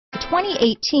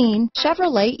2018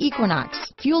 Chevrolet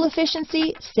Equinox. Fuel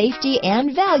efficiency, safety,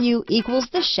 and value equals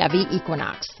the Chevy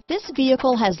Equinox. This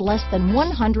vehicle has less than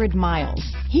 100 miles.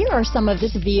 Here are some of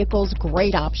this vehicle's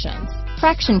great options: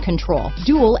 traction control,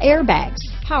 dual airbags,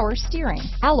 power steering,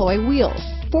 alloy wheels,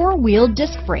 four-wheel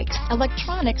disc brakes,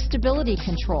 electronic stability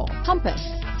control, compass,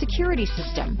 security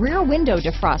system, rear window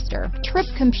defroster, trip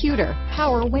computer,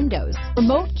 power windows,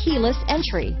 remote keyless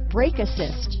entry, brake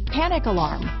assist, panic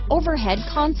alarm, overhead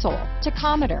console,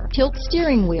 tachometer, tilt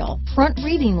steering wheel, front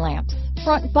reading lamps,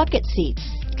 front bucket seats.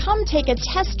 Come take a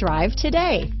test drive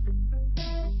today.